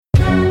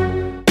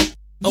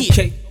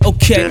Okay.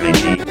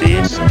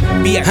 BX,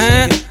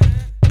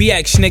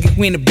 BX, nigga,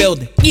 we in the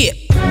building. Yeah.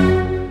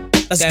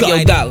 Let's go.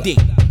 Yo, Dollar.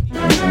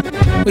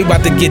 We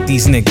about to get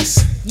these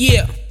niggas.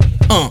 Yeah.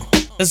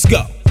 Let's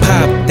go.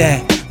 Pop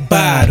that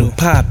bottle.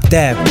 Pop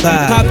that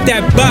bottle. Pop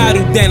that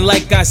bottle then,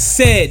 like I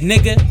said,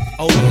 nigga.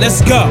 Oh,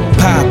 let's go.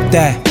 Pop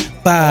that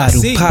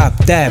bottle. Pop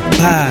that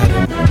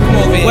bottle. Come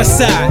over here. West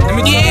side. Let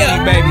me talk to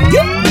you, baby.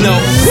 No.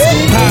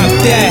 Pop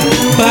that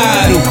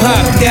bottle.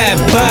 Pop that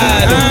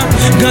bottle.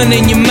 Gun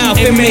in your mouth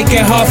and make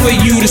it hard for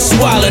you to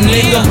swallow,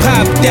 nigga.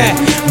 Pop that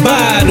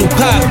bottle.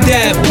 Pop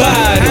that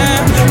bottle.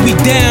 We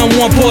down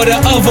one, pour the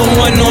other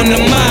one on the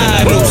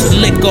models.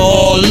 Liquor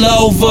all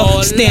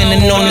over,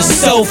 standing on the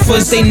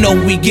sofas. They know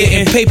we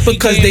getting paper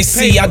cause they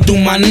see I do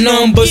my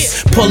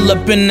numbers. Pull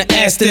up in the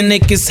Aston,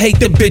 niggas hate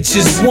the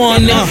bitches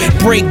want it.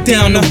 Break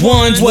down the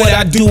ones, what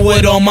I do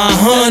with all my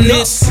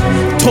hundreds.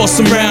 Toss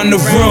them around the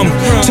room,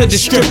 to the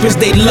strippers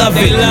they love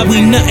it.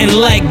 We nothing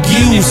like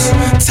yous,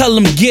 tell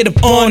them get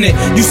up on it.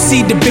 You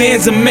see the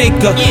band's a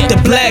maker,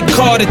 the black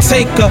card a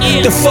taker.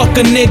 The fuck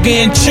a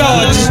nigga in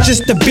charge, it's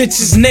just the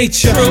bitch's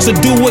nature. So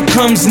do what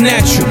comes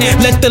natural,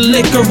 let the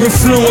liquor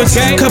influence.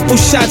 Couple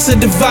shots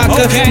of the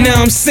vodka,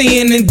 now I'm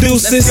seeing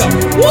induces.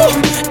 Woo,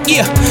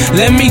 yeah,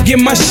 let me get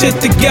my shit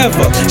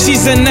together.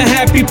 She's in a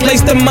happy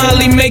place, the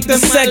Molly make the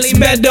sex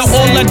better.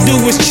 All I do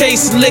is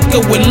chase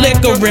liquor with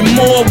liquor and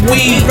more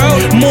weed.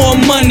 More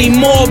money,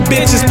 more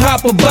bitches,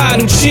 pop a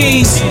bottle,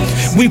 cheese.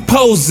 We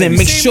posing,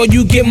 make sure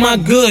you get my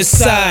good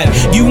side.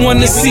 You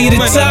wanna see the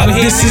top,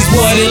 this is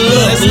what it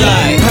looks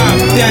like. Pop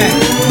that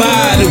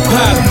bottle,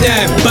 pop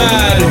that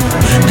bottle.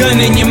 Gun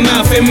in your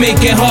mouth and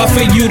make it hard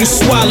for you to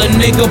swallow,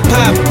 nigga.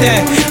 Pop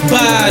that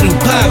bottle,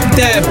 pop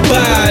that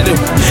bottle.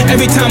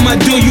 Every time I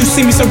do, you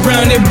see me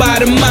surrounded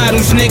by the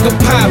models, nigga.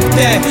 Pop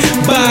that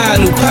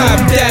bottle, pop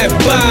that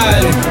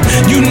bottle.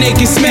 You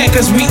niggas mad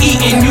cause we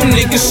eatin', you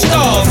niggas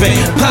starving.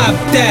 Pop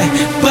that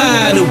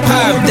bottle,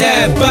 pop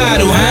that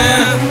bottle,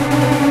 huh?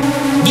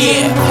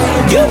 Yeah,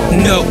 you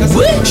know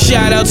what?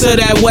 Shout out to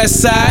that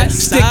west side.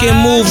 Stick and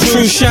move,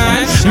 true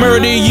shine.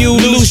 Murder you,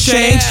 loose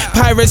change.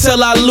 Pirate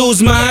till I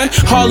lose mine.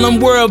 Harlem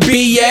World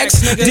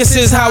BX, this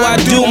is how I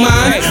do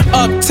mine.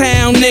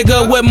 Uptown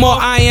nigga with more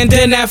iron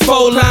than that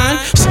 4 line.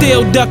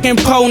 Still ducking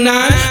Po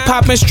 9.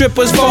 Popping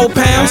strippers 4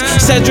 pounds.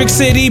 Cedric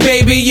City,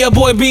 baby, your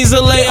boy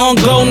Beasley on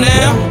go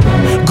now.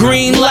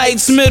 Green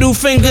lights, middle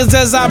fingers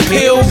as I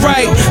peel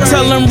right.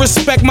 Tell him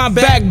respect my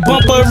back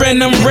bumper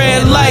and them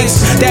red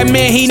lights. That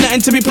man, he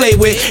nothing to be played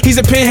with. He's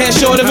a pinhead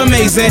short of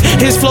amazing.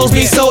 His flows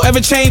be so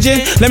ever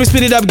changing. Let me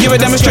speed it up, give a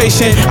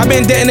demonstration. I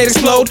been detonate,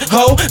 explode,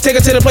 ho. Take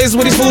her to the places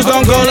where these fools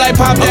don't go. Like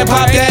pop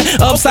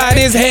that, upside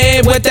his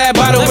head with that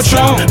bottle of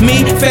Patron.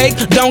 Me, fake,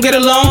 don't get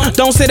along.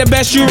 Don't say the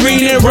best, you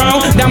read it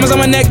wrong. Diamonds on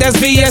my neck, that's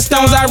VS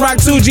stones. I rock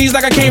 2 G's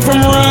like I came from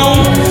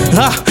Rome.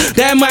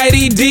 That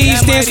mighty D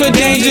stands for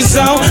danger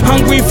zone.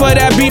 Hungry for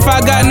that beef,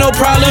 I got no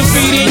problem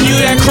feeding you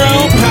that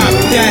chrome. Pop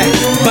that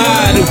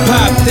bottle,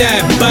 pop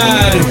that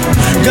bottle.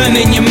 Gun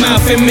in your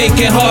mouth and make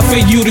it hard for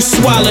you to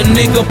swallow,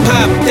 nigga.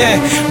 Pop that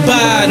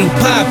bottle,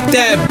 pop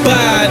that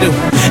bottle.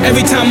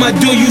 Every time I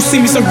do, you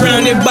see me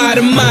surrounded by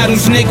the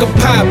models, nigga.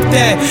 Pop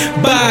that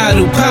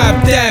bottle,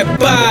 pop that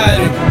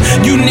bottle.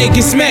 You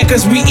niggas mad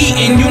cause we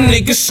eatin', you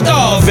niggas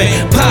starving.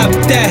 Pop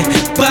that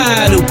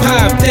bottle,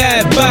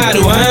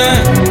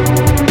 huh?